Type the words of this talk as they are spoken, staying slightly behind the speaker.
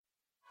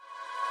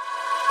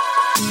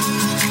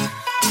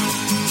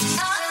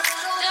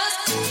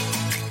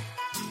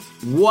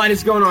What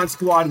is going on,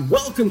 squad?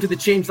 Welcome to the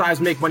Change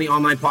Lives, Make Money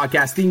Online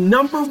podcast, the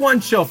number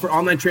one show for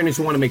online trainers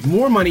who want to make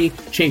more money,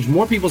 change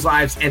more people's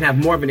lives, and have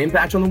more of an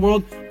impact on the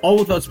world, all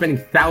without spending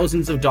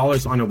thousands of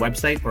dollars on a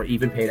website or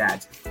even paid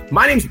ads.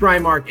 My name's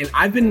Brian Mark, and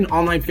I've been an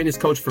online fitness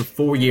coach for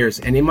 4 years.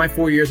 And in my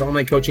 4 years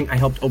online coaching, I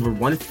helped over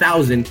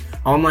 1,000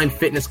 online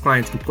fitness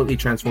clients completely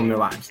transform their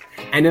lives.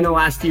 And in the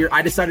last year,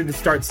 I decided to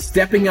start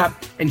stepping up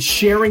and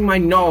sharing my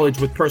knowledge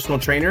with personal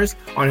trainers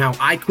on how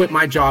I quit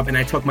my job and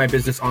I took my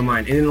business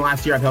online. And in the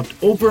last year, I've helped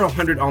over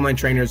 100 online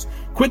trainers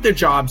quit their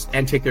jobs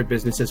and take their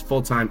businesses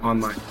full-time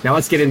online. Now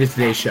let's get into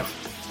today's show.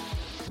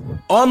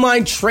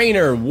 Online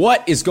trainer,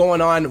 what is going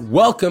on?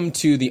 Welcome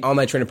to the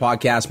Online Trainer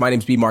Podcast. My name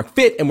is B. Mark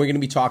Fit, and we're going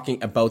to be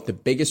talking about the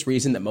biggest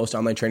reason that most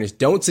online trainers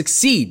don't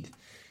succeed,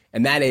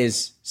 and that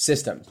is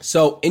systems.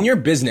 So in your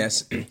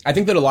business, I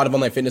think that a lot of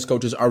online fitness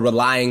coaches are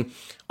relying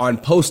on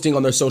posting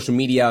on their social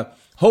media,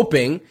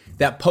 hoping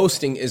that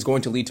posting is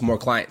going to lead to more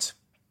clients.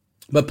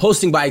 But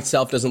posting by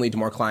itself doesn't lead to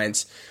more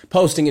clients.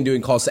 Posting and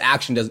doing calls to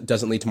action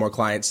doesn't lead to more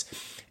clients.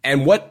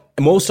 And what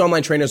most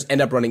online trainers end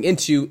up running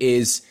into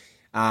is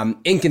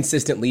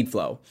inconsistent lead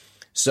flow.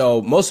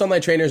 So most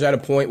online trainers are at a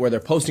point where they're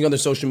posting on their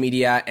social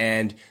media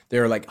and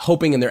they're like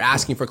hoping and they're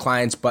asking for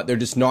clients, but they're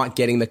just not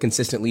getting the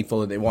consistent lead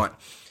flow that they want.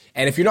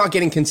 And if you're not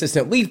getting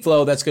consistent lead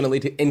flow, that's going to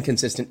lead to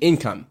inconsistent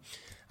income.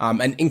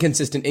 And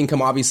inconsistent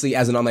income, obviously,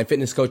 as an online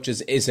fitness coach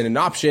isn't an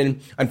option.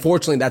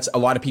 Unfortunately, that's a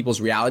lot of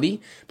people's reality.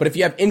 But if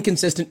you have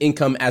inconsistent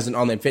income as an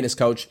online fitness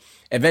coach,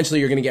 eventually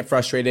you're going to get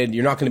frustrated.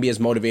 You're not going to be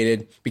as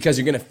motivated because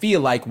you're going to feel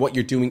like what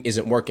you're doing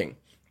isn't working.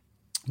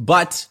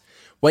 But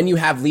when you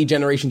have lead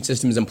generation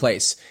systems in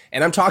place,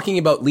 and I'm talking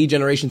about lead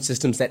generation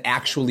systems that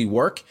actually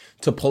work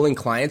to pull in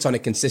clients on a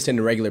consistent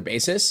and regular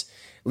basis,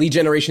 lead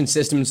generation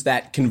systems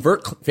that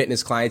convert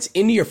fitness clients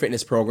into your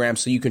fitness program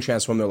so you can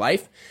transform their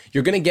life,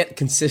 you're going to get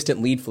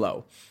consistent lead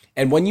flow.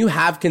 And when you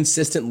have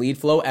consistent lead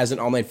flow as an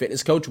online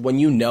fitness coach, when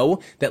you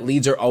know that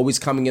leads are always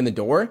coming in the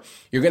door,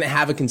 you're going to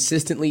have a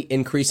consistently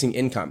increasing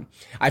income.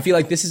 I feel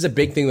like this is a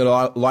big thing that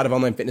a lot of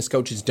online fitness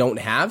coaches don't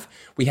have.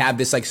 We have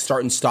this like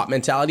start and stop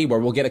mentality where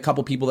we'll get a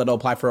couple people that'll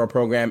apply for our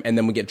program and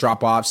then we get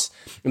drop-offs.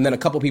 And then a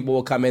couple people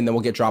will come in, then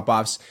we'll get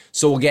drop-offs.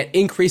 So we'll get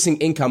increasing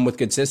income with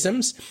good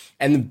systems.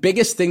 And the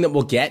biggest thing that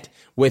we'll get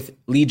with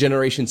lead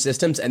generation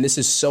systems, and this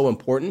is so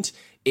important,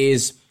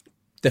 is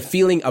the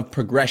feeling of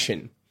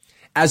progression.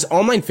 As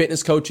online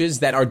fitness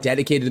coaches that are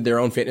dedicated to their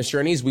own fitness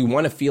journeys, we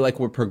want to feel like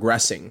we're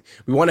progressing.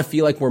 We want to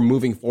feel like we're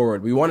moving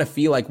forward. We want to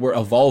feel like we're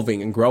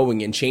evolving and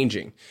growing and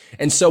changing.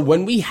 And so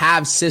when we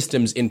have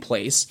systems in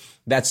place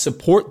that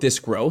support this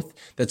growth,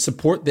 that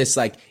support this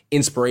like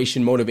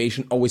inspiration,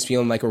 motivation, always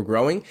feeling like we're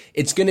growing,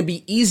 it's going to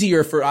be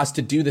easier for us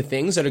to do the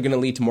things that are going to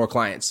lead to more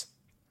clients.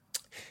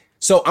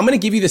 So I'm going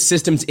to give you the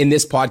systems in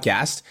this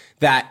podcast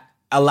that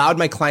allowed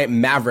my client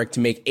Maverick to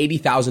make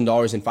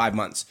 $80,000 in 5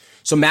 months.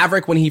 So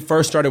Maverick, when he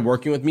first started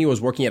working with me,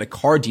 was working at a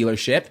car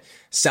dealership,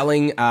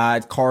 selling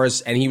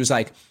cars, and he was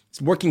like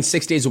working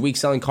 6 days a week,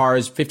 selling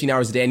cars, 15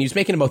 hours a day, and he was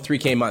making about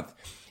 $3K a month.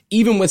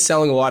 Even with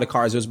selling a lot of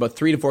cars, it was about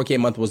 $3 to $4K a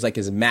month was like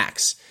his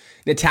max.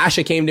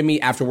 Natasha came to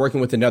me after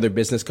working with another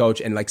business coach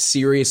and like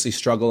seriously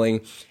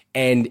struggling.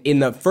 And in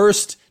the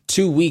first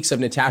 2 weeks of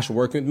Natasha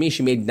working with me,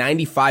 she made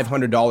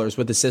 $9,500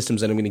 with the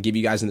systems that I'm going to give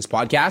you guys in this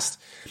podcast.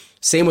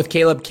 Same with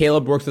Caleb.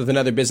 Caleb worked with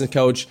another business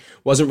coach,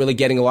 wasn't really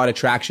getting a lot of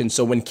traction.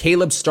 So when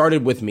Caleb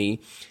started with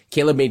me,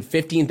 Caleb made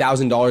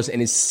 $15,000 in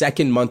his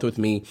second month with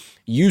me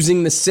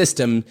using the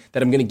system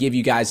that I'm going to give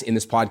you guys in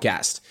this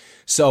podcast.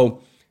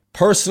 So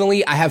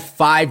personally, I have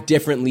 5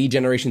 different lead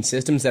generation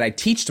systems that I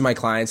teach to my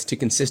clients to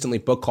consistently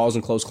book calls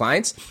and close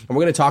clients. And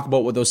we're going to talk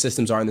about what those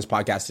systems are in this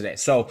podcast today.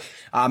 So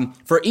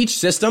for each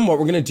system, what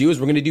we're going to do is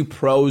we're going to do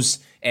pros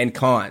and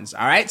cons.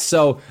 All right.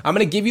 So I'm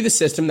going to give you the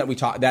system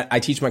that I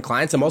teach my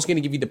clients. I'm also going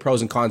to give you the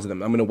pros and cons of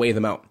them. I'm going to weigh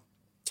them out.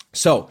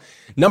 So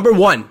number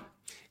 1,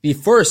 the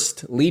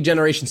first lead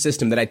generation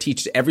system that I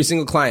teach to every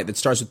single client that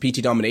starts with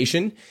PT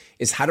Domination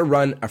is how to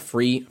run a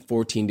free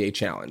 14-day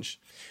challenge.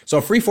 So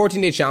a free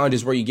 14-day challenge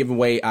is where you give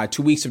away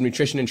 2 weeks of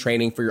nutrition and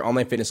training for your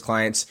online fitness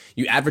clients.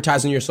 You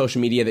advertise on your social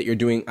media that you're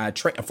doing a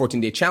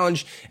 14-day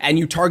challenge, and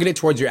you target it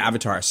towards your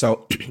avatar.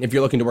 So if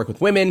you're looking to work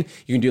with women,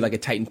 you can do like a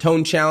Tighten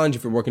Tone challenge.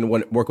 If you're working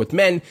to work with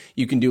men,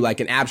 you can do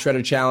like an ab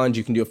shredder challenge.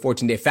 You can do a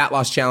 14-day fat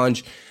loss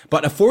challenge.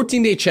 But a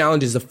 14-day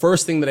challenge is the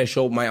first thing that I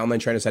show my online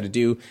trainers how to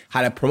do,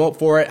 how to promote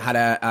for it, how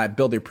to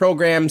build your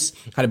programs,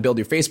 how to build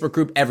your Facebook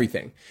group,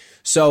 everything.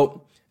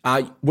 So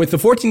with the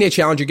 14-day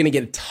challenge, you're going to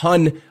get a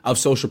ton of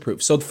social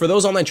proof. So for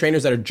those online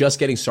trainers that are just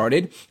getting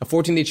started, a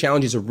 14-day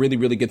challenge is a really,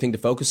 really good thing to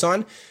focus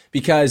on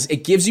because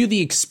it gives you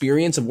the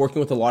experience of working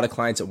with a lot of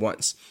clients at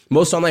once.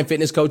 Most online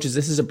fitness coaches,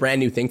 this is a brand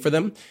new thing for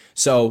them.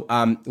 So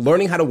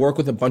learning how to work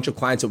with a bunch of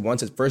clients at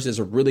once at first is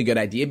a really good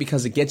idea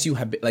because it gets you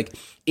like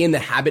in the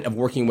habit of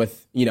working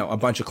with, a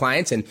bunch of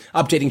clients and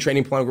updating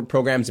training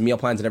programs and meal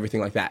plans and everything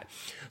like that.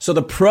 So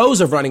the pros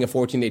of running a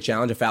 14-day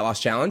challenge, a fat loss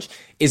challenge,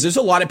 is there's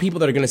a lot of people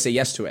that are going to say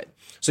yes to it.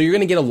 So you're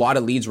going to get a lot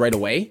of leads right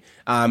away.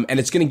 And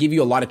it's going to give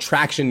you a lot of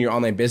traction in your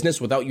online business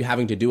without you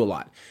having to do a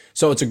lot.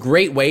 So it's a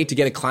great way to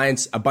get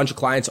a bunch of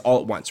clients all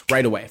at once,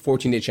 right away.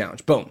 14-day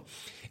challenge. Boom.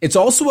 It's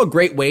also a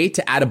great way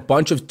to add a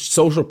bunch of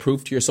social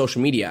proof to your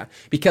social media,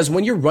 because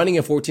when you're running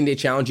a 14-day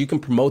challenge, you can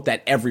promote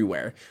that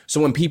everywhere.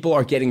 So when people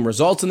are getting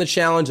results in the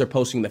challenge, they're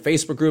posting in the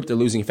Facebook group, they're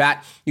losing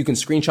fat, you can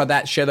screenshot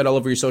that, share that all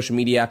over your social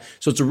media.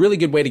 So it's a really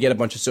good way to get a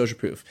bunch of social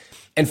proof.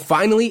 And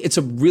finally, it's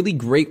a really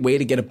great way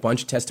to get a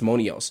bunch of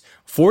testimonials.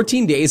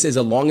 14 days is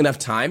a long enough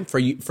time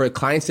for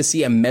clients to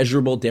see a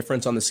measurable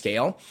difference on the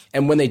scale.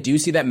 And when they do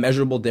see that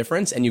measurable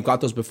difference and you've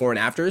got those before and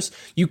afters,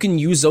 you can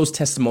use those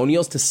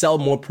testimonials to sell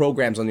more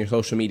programs on your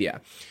social media.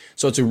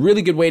 So it's a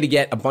really good way to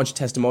get a bunch of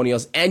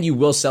testimonials, and you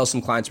will sell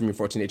some clients from your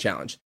 14-day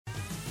challenge.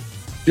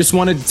 Just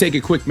wanted to take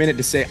a quick minute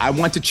to say, I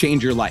want to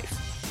change your life.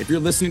 If you're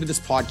listening to this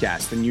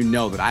podcast, then you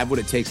know that I have what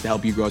it takes to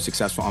help you grow a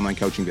successful online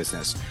coaching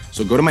business.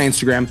 So go to my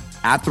Instagram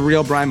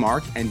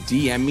 @TheRealBrianMark and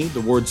DM me the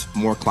words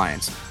 "more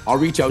clients." I'll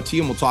reach out to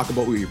you and we'll talk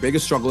about what your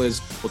biggest struggle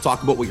is. We'll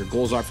talk about what your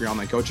goals are for your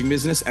online coaching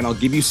business, and I'll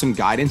give you some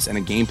guidance and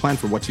a game plan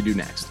for what to do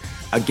next.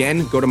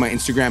 Again, go to my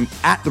Instagram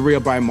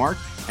 @TheRealBrianMark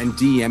and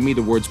DM me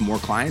the words "more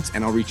clients,"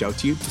 and I'll reach out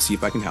to you to see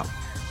if I can help.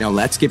 Now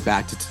let's get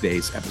back to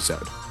today's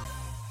episode.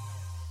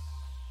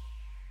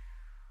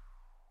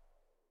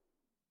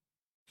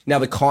 Now,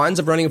 the cons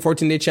of running a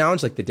 14-day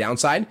challenge, like the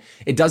downside,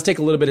 it does take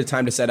a little bit of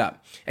time to set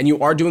up, and you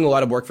are doing a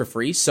lot of work for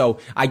free. So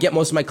I get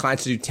most of my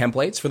clients to do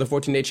templates for the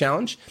 14-day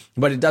challenge,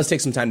 but it does take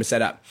some time to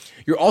set up.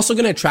 You're also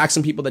going to attract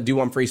some people that do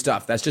want free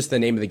stuff. That's just the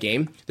name of the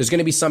game. There's going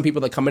to be some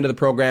people that come into the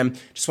program,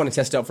 just want to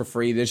test it out for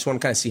free. They just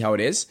want to kind of see how it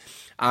is.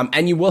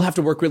 And you will have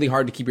to work really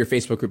hard to keep your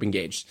Facebook group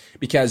engaged,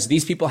 because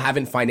these people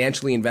haven't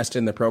financially invested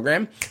in the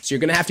program. So you're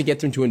going to have to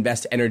get them to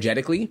invest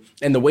energetically.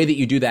 And the way that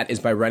you do that is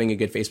by running a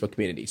good Facebook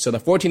community. So the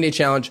 14-day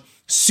challenge,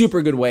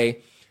 super good way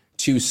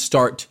to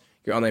start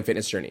your online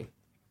fitness journey.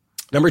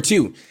 Number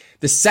 2,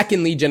 the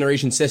second lead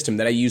generation system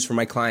that I use for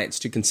my clients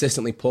to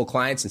consistently pull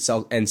clients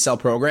and sell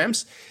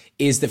programs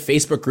is the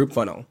Facebook group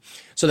funnel.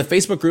 So the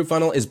Facebook group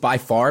funnel is by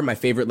far my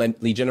favorite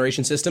lead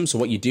generation system. So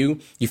what you do,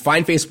 you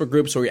find Facebook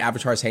groups where your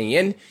avatar is hanging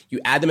in, you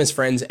add them as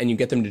friends, and you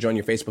get them to join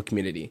your Facebook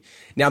community.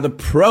 Now, the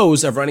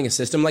pros of running a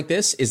system like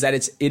this is that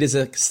it is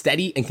a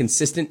steady and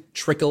consistent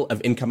trickle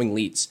of incoming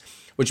leads,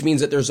 which means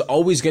that there's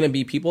always going to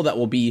be people that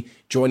will be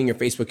joining your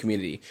Facebook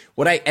community.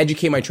 What I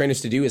educate my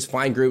trainers to do is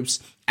find groups,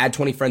 add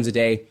 20 friends a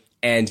day,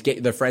 and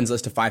get their friends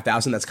list to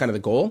 5,000. That's kind of the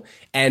goal.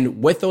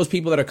 And with those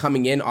people that are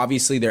coming in,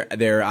 obviously their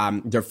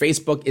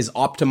Facebook is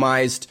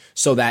optimized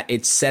so that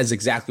it says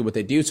exactly what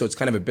they do. So it's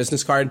kind of a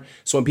business card.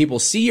 So when people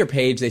see your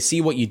page, they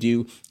see what you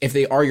do. If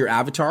they are your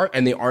avatar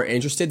and they are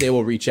interested, they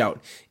will reach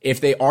out.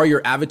 If they are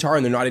your avatar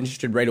and they're not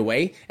interested right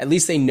away, at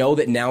least they know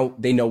that now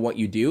they know what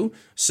you do.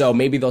 So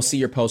maybe they'll see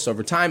your posts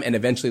over time, and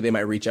eventually they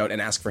might reach out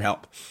and ask for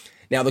help.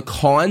 Now, the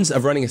cons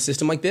of running a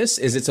system like this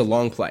is it's a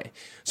long play.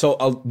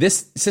 So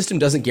this system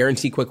doesn't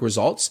guarantee quick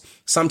results.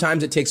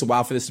 Sometimes it takes a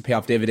while for this to pay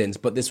off dividends,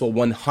 but this will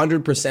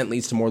 100%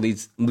 lead to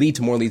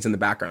more leads in the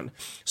background.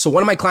 So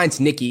one of my clients,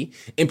 Nikki,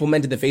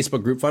 implemented the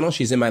Facebook group funnel.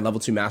 She's in my level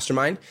 2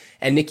 mastermind,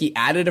 and Nikki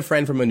added a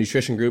friend from a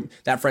nutrition group.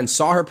 That friend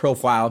saw her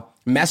profile,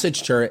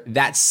 messaged her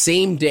that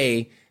same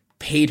day,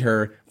 paid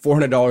her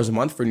 $400 a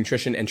month for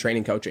nutrition and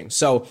training coaching.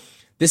 So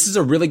this is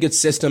a really good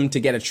system to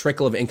get a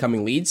trickle of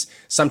incoming leads.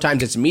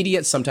 Sometimes it's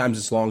immediate, sometimes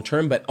it's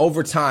long-term, but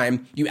over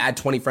time, you add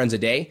 20 friends a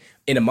day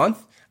in a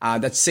month.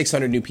 That's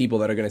 600 new people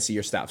that are going to see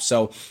your stuff.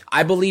 So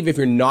I believe if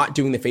you're not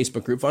doing the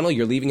Facebook group funnel,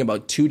 you're leaving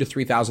about $2,000 to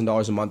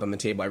 $3,000 a month on the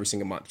table every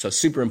single month. So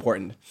super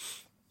important.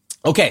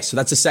 Okay, so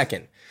that's the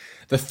second.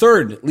 The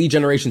third lead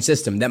generation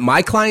system that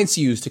my clients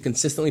use to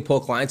consistently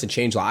pull clients and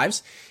change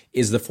lives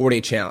is the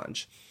 4-day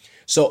challenge.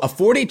 So a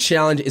 4-day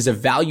challenge is a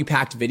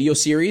value-packed video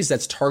series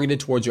that's targeted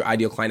towards your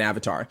ideal client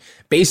avatar.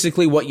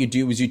 Basically, what you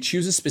do is you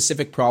choose a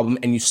specific problem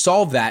and you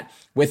solve that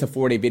with a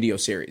 4-day video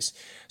series.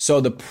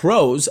 So the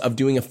pros of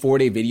doing a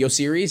 4-day video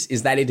series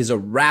is that it is a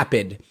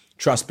rapid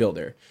trust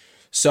builder.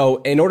 So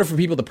in order for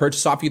people to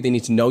purchase off you, they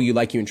need to know you,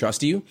 like you, and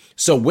trust you.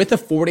 So with a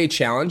 4-day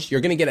challenge,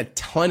 you're going to get a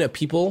ton of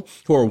people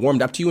who are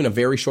warmed up to you in a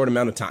very short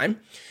amount of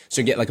time. So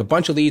you get like a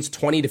bunch of leads,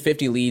 20 to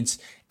 50 leads,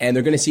 and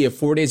they're going to see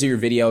 4 days of your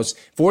videos.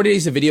 4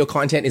 days of video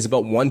content is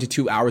about 1 to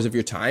 2 hours of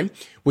your time,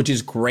 which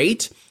is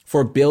great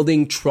for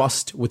building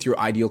trust with your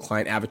ideal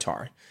client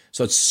avatar.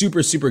 So it's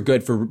super, super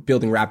good for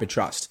building rapid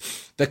trust.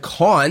 The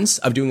cons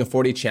of doing a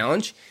 4-day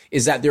challenge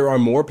is that there are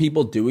more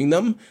people doing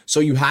them, so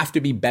you have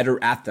to be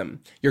better at them.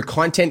 Your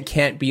content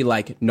can't be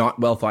like not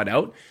well thought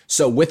out.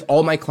 So with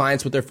all my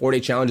clients with their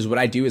 4-day challenges, what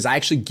I do is I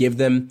actually give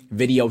them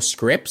video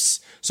scripts.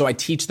 So I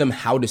teach them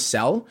how to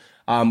sell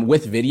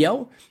with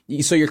video.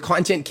 So your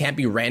content can't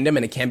be random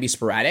and it can't be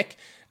sporadic.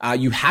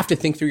 You have to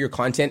think through your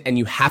content and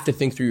you have to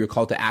think through your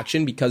call to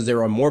action because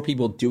there are more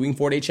people doing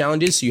 4-day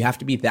challenges. So you have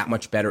to be that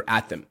much better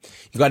at them.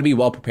 You've got to be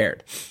well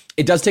prepared.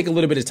 It does take a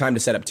little bit of time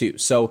to set up too.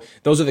 So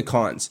those are the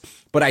cons.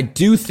 But I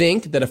do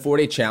think that a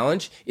 4-day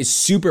challenge is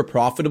super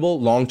profitable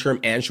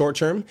long-term and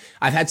short-term.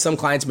 I've had some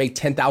clients make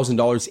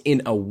 $10,000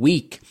 in a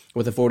week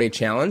with a 4-day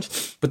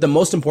challenge. But the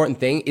most important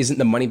thing isn't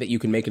the money that you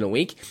can make in a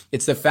week.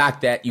 It's the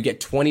fact that you get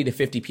 20 to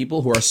 50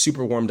 people who are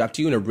super warmed up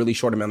to you in a really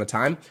short amount of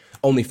time,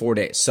 only 4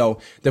 days. So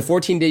the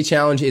 14-day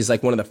challenge is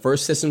like one of the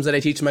first systems that I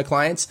teach my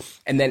clients.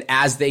 And then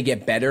as they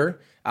get better,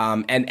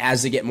 and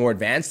as they get more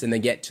advanced and they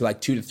get to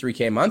like 2 to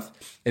 3K a month,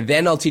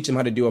 then I'll teach them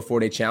how to do a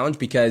 4-day challenge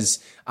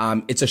because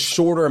it's a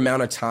shorter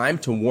amount of time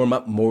to warm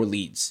up more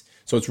leads.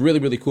 So it's really,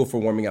 really cool for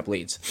warming up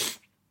leads.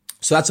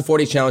 So that's a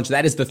 4-day challenge.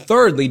 That is the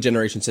third lead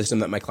generation system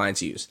that my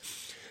clients use.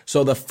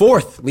 So the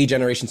fourth lead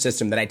generation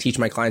system that I teach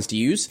my clients to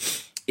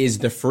use is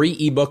the free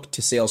ebook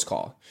to sales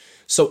call.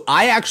 So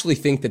I actually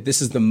think that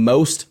this is the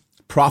most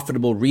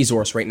profitable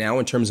resource right now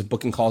in terms of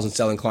booking calls and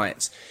selling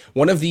clients.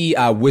 One of the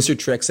wizard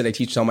tricks that I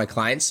teach all my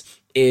clients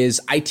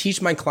is I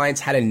teach my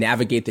clients how to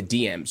navigate the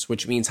DMs,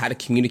 which means how to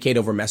communicate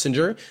over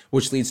Messenger,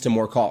 which leads to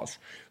more calls.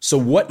 So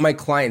what my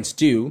clients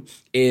do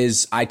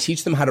is I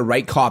teach them how to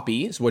write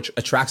copies, which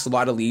attracts a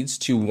lot of leads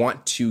to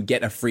want to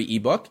get a free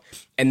ebook.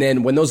 And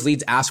then when those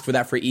leads ask for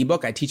that free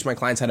ebook, I teach my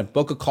clients how to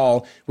book a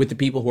call with the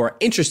people who are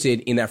interested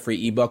in that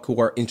free ebook, who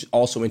are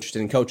also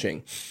interested in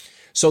coaching.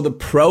 So the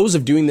pros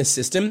of doing this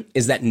system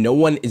is that no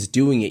one is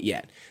doing it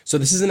yet. So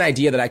this is an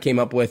idea that I came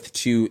up with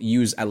to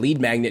use a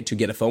lead magnet to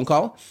get a phone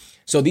call.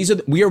 So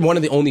we are one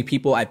of the only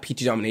people at PT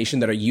Domination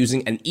that are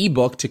using an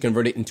ebook to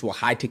convert it into a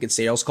high ticket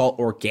sales call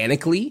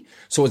organically.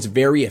 So it's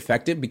very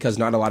effective because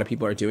not a lot of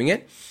people are doing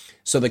it.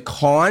 So the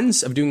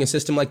cons of doing a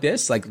system like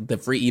this, like the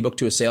free ebook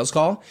to a sales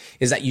call,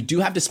 is that you do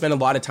have to spend a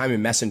lot of time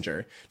in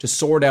Messenger to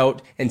sort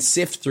out and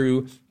sift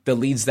through the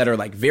leads that are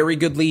like very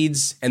good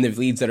leads and the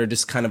leads that are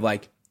just kind of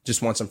like,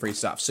 just want some free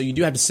stuff. So you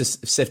do have to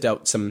sift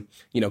out some,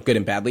 good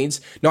and bad leads.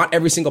 Not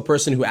every single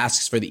person who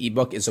asks for the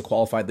ebook is a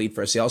qualified lead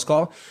for a sales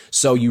call.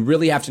 So you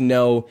really have to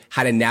know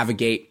how to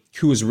navigate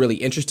who is really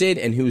interested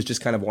and who is just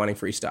kind of wanting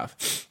free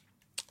stuff.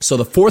 So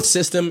the fourth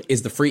system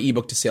is the free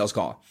ebook to sales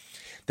call.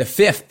 The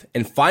fifth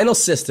and final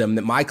system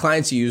that my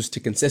clients use to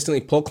consistently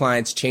pull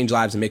clients, change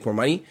lives, and make more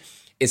money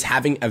is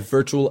having a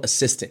virtual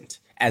assistant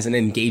as an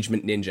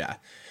engagement ninja.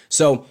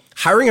 So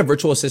hiring a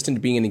virtual assistant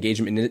to being an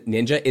engagement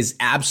ninja is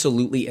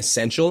absolutely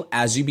essential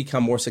as you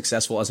become more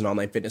successful as an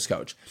online fitness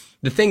coach.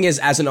 The thing is,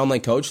 as an online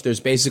coach, there's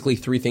basically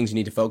 3 things you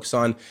need to focus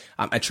on: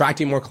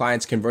 attracting more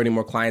clients, converting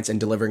more clients, and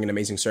delivering an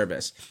amazing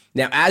service.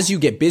 Now, as you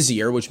get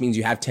busier, which means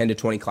you have 10 to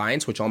 20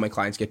 clients, which all my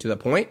clients get to that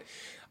point,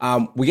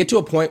 we get to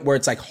a point where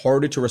it's like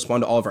harder to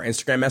respond to all of our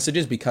Instagram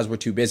messages because we're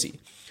too busy.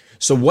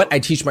 So what I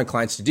teach my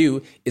clients to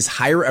do is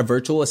hire a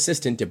virtual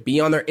assistant to be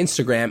on their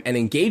Instagram and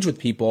engage with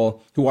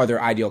people who are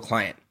their ideal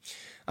client.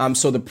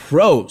 So the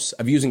pros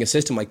of using a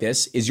system like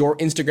this is your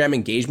Instagram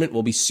engagement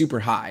will be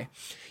super high.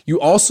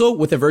 You also,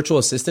 with a virtual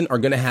assistant, are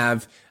going to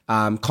have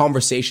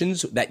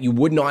conversations that you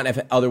would not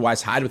have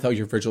otherwise had without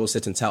your virtual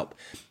assistant's help,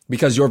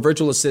 because your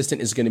virtual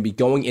assistant is going to be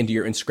going into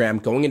your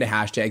Instagram, going into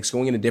hashtags,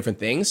 going into different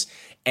things,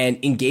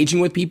 and engaging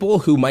with people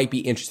who might be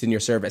interested in your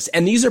service.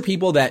 And these are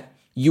people that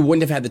you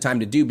wouldn't have had the time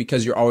to do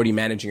because you're already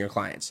managing your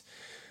clients.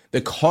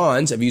 The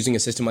cons of using a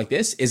system like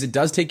this is it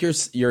does take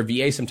your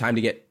VA some time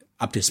to get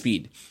up to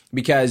speed,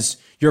 because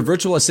your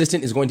virtual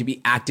assistant is going to be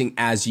acting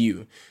as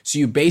you. So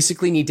you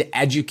basically need to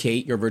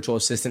educate your virtual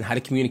assistant how to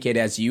communicate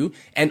as you,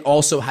 and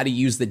also how to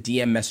use the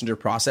DM messenger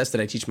process that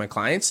I teach my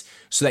clients,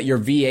 so that your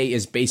VA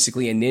is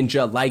basically a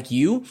ninja like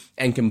you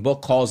and can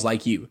book calls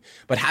like you.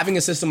 But having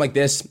a system like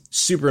this,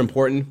 super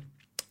important.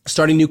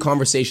 Starting new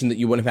conversation that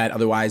you wouldn't have had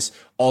otherwise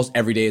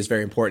every day is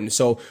very important.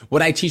 So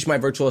what I teach my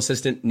virtual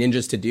assistant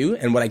ninjas to do,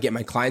 and what I get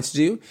my clients to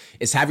do,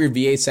 is have your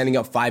VA sending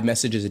out 5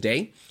 messages a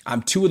day.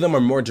 2 of them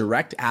are more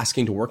direct,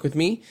 asking to work with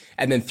me.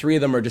 And then 3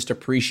 of them are just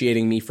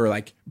appreciating me for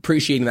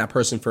appreciating that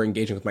person for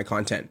engaging with my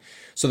content.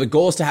 So the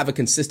goal is to have a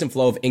consistent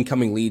flow of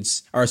incoming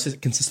leads, or a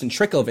consistent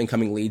trickle of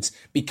incoming leads,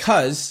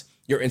 because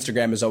your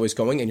Instagram is always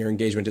going and your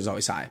engagement is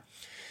always high.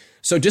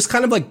 So just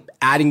kind of like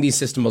adding these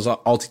systems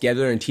all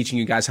together and teaching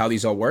you guys how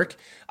these all work.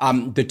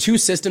 The 2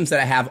 systems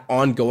that I have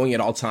ongoing at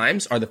all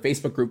times are the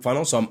Facebook group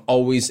funnel. So I'm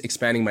always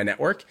expanding my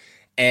network,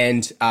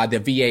 and the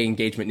VA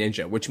engagement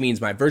ninja, which means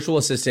my virtual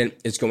assistant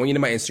is going into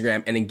my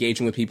Instagram and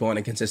engaging with people on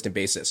a consistent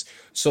basis.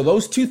 So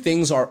those 2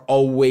 things are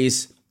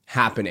always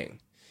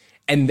happening.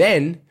 And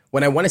then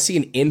when I want to see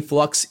an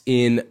influx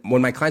when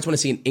my clients want to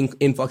see an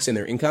influx in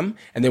their income,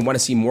 and they want to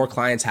see more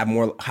clients have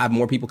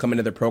more people come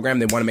into their program,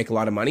 they want to make a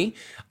lot of money,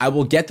 I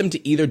will get them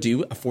to either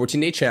do a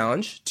 14-day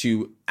challenge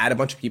to add a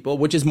bunch of people,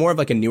 which is more of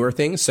like a newer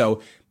thing.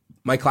 So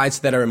my clients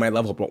that are in my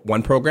level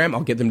 1 program,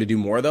 I'll get them to do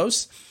more of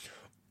those.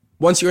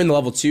 Once you're in the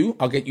level 2,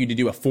 I'll get you to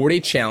do a 4-day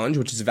challenge,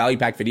 which is a value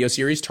pack video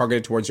series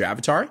targeted towards your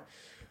avatar,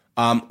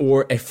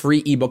 or a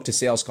free ebook to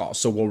sales call.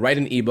 So we'll write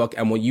an ebook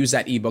and we'll use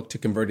that ebook to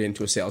convert it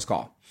into a sales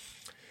call.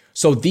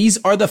 So these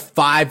are the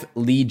 5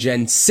 lead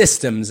gen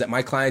systems that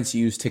my clients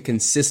use to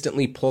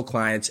consistently pull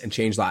clients and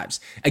change lives.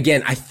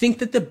 Again, I think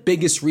that the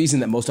biggest reason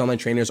that most online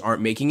trainers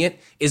aren't making it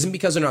isn't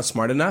because they're not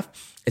smart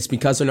enough. It's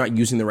because they're not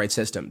using the right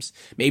systems.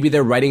 Maybe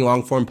they're writing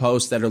long form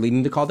posts that are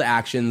leading to call to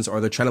actions, or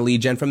they're trying to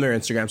lead gen from their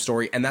Instagram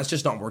story. And that's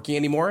just not working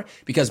anymore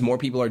because more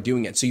people are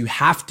doing it. So you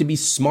have to be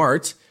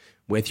smart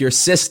with your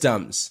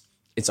systems.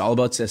 It's all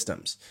about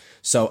systems.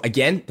 So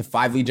again, the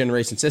 5 lead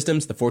generation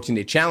systems, the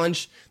 14-day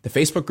challenge, the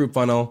Facebook group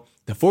funnel,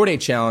 the 4-day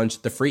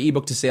challenge, the free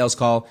ebook to sales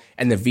call,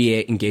 and the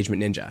VA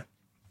Engagement Ninja.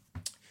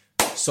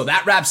 So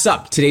that wraps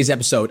up today's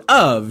episode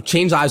of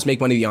Change Lives, Make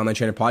Money, the Online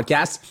Trainer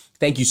Podcast.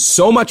 Thank you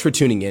so much for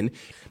tuning in.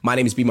 My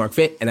name is B. Mark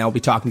Fit, and I will be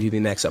talking to you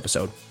in the next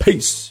episode.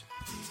 Peace.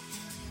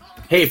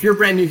 Hey, if you're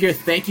brand new here,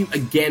 thank you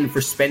again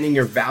for spending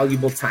your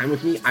valuable time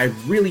with me. I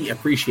really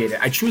appreciate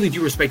it. I truly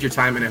do respect your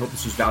time, and I hope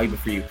this was valuable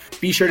for you.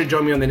 Be sure to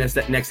join me on the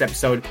next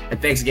episode, and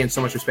thanks again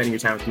so much for spending your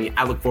time with me.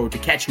 I look forward to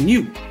catching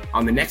you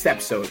on the next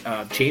episode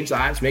of Change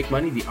Lives, Make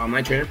Money, the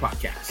Online Trainer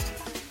Podcast.